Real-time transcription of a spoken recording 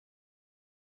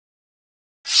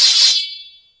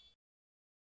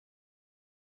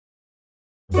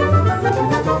Hello,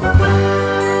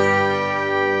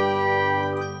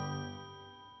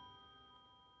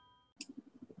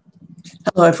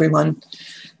 everyone.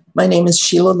 My name is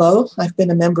Sheila Lowe. I've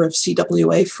been a member of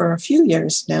CWA for a few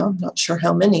years now, I'm not sure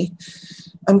how many.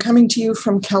 I'm coming to you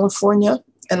from California,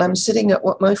 and I'm sitting at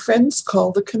what my friends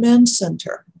call the command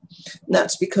center. And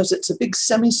that's because it's a big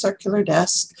semicircular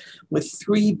desk with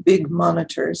 3 big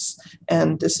monitors,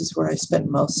 and this is where I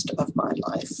spend most of my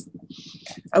life.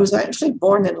 I was actually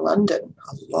born in London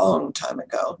a long time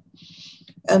ago,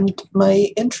 and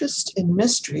my interest in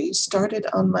mystery started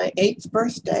on my 8th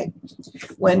birthday,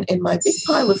 when in my big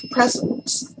pile of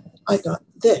presents, I got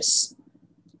this,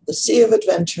 The Sea of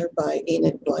Adventure by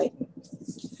Enid Blyton.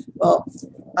 Well,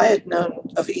 I had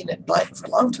known of Enid Blyton for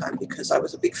a long time because I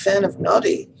was a big fan of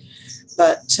Noddy,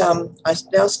 but I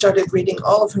now started reading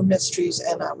all of her mysteries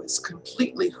and I was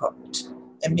completely hooked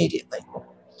immediately.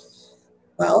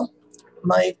 Well,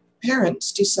 my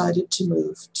parents decided to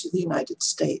move to the United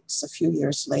States a few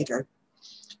years later.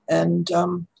 And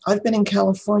I've been in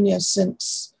California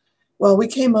since, well, we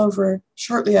came over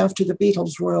shortly after the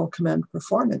Beatles' Royal Command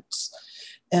performance.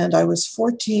 And I was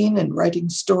 14 and writing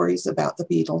stories about the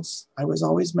Beatles. I was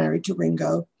always married to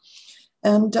Ringo.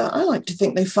 And I like to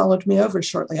think they followed me over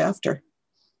shortly after.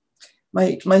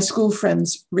 My school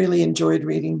friends really enjoyed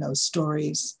reading those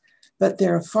stories, but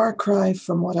they're a far cry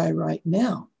from what I write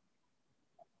now.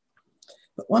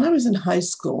 But when I was in high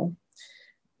school,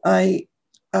 my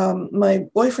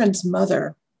boyfriend's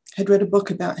mother had read a book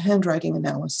about handwriting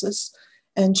analysis,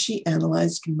 and she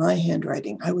analyzed my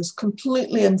handwriting. I was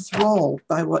completely enthralled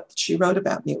by what she wrote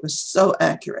about me. It was so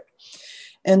accurate.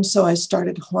 And so I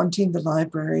started haunting the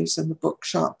libraries and the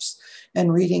bookshops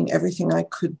and reading everything I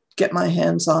could get my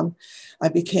hands on. I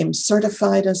became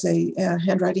certified as a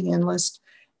handwriting analyst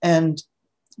and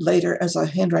later as a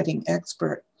handwriting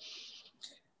expert.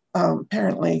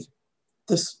 Apparently,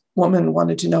 this woman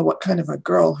wanted to know what kind of a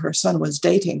girl her son was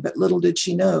dating, but little did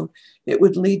she know it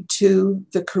would lead to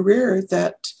the career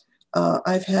that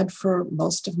I've had for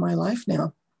most of my life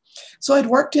now. So I'd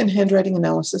worked in handwriting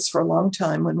analysis for a long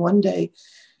time when one day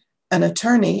an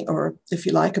attorney, or if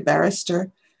you like, a barrister,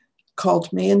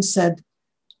 called me and said,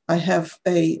 I have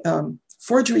a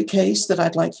forgery case that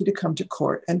I'd like you to come to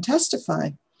court and testify.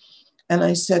 And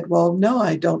I said, well, no,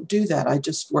 I don't do that. I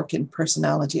just work in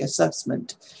personality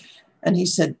assessment. And he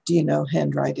said, do you know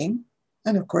handwriting?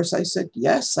 And of course I said,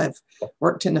 yes, I've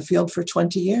worked in the field for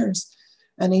 20 years.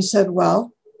 And he said,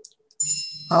 well,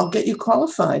 I'll get you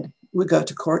qualified. We go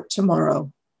to court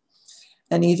tomorrow.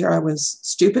 And either I was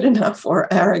stupid enough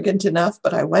or arrogant enough,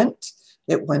 but I went,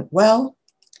 it went well.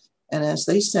 And as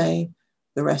they say,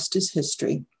 the rest is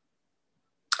history.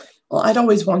 Well, I'd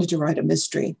always wanted to write a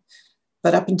mystery,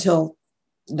 but up until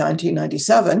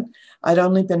 1997, I'd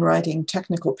only been writing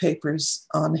technical papers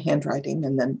on handwriting.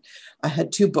 And then I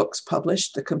had 2 books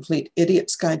published, The Complete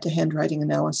Idiot's Guide to Handwriting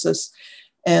Analysis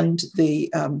and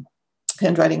The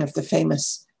Handwriting of the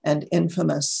Famous and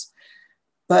Infamous.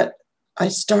 But I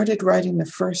started writing the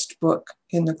first book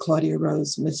in the Claudia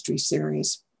Rose mystery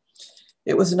series.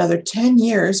 It was another 10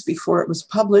 years before it was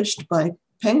published by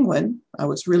Penguin. I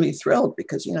was really thrilled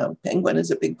because, you know, Penguin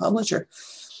is a big publisher.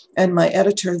 And my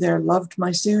editor there loved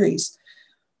my series.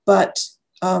 But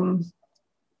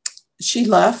she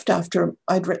left after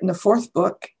I'd written a 4th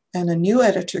book, and a new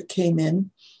editor came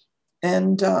in,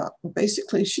 and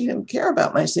basically she didn't care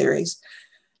about my series.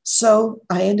 So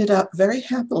I ended up very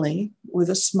happily with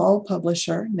a small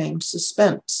publisher named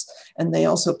Suspense, and they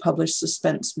also published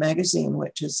Suspense magazine,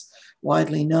 which is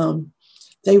widely known.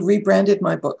 They rebranded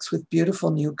my books with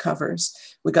beautiful new covers.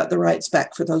 We got the rights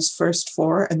back for those first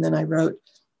 4, and then I wrote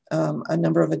a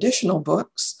number of additional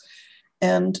books.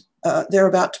 And they're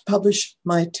about to publish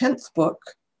my 10th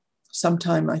book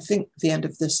sometime, I think, the end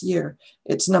of this year.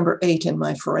 It's number 8 in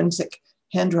my Forensic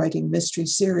Handwriting Mystery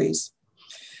series.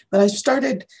 But I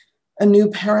started a new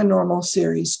paranormal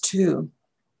series too.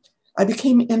 I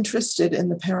became interested in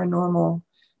the paranormal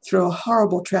through a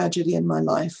horrible tragedy in my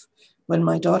life when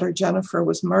my daughter Jennifer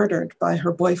was murdered by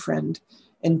her boyfriend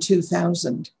in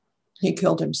 2000. He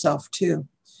killed himself too.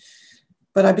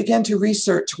 But I began to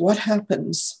research what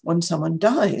happens when someone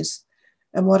dies.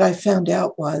 And what I found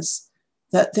out was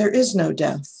that there is no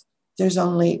death. There's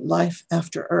only life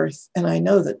after Earth. And I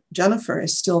know that Jennifer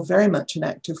is still very much an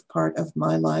active part of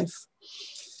my life.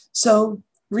 So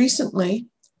recently,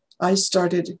 I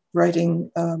started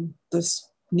writing this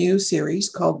new series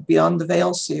called Beyond the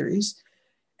Veil series.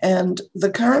 And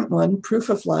the current one, Proof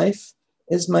of Life,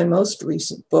 is my most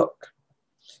recent book.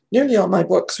 Nearly all my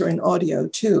books are in audio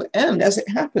too. And as it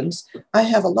happens, I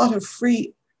have a lot of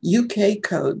free UK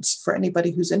codes for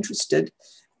anybody who's interested.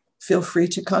 feel free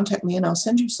to contact me and I'll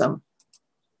send you some.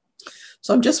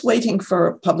 So I'm just waiting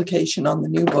for publication on the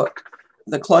new book,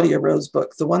 the Claudia Rose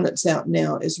book. The one that's out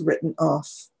now is written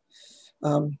off.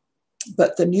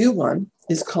 But the new one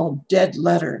is called Dead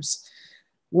Letters,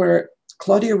 where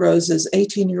Claudia Rose's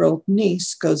 18-year-old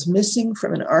niece goes missing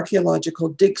from an archaeological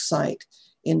dig site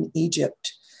in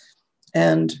Egypt.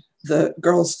 And the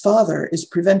girl's father is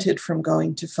prevented from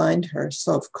going to find her.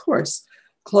 So, of course,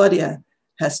 Claudia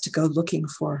has to go looking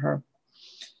for her.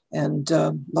 And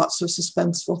lots of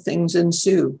suspenseful things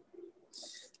ensue.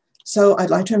 So I'd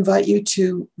like to invite you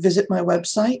to visit my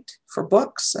website for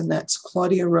books, and that's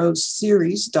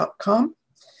claudiaroseseries.com.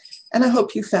 And I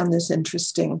hope you found this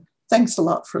interesting. Thanks a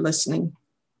lot for listening.